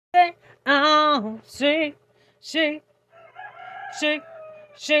Oh, shake, shake, shake,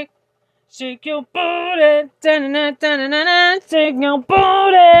 shake, shake your booty. Da-na-na, da-na-na-na, shake your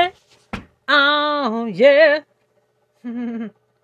booty. Oh, yeah.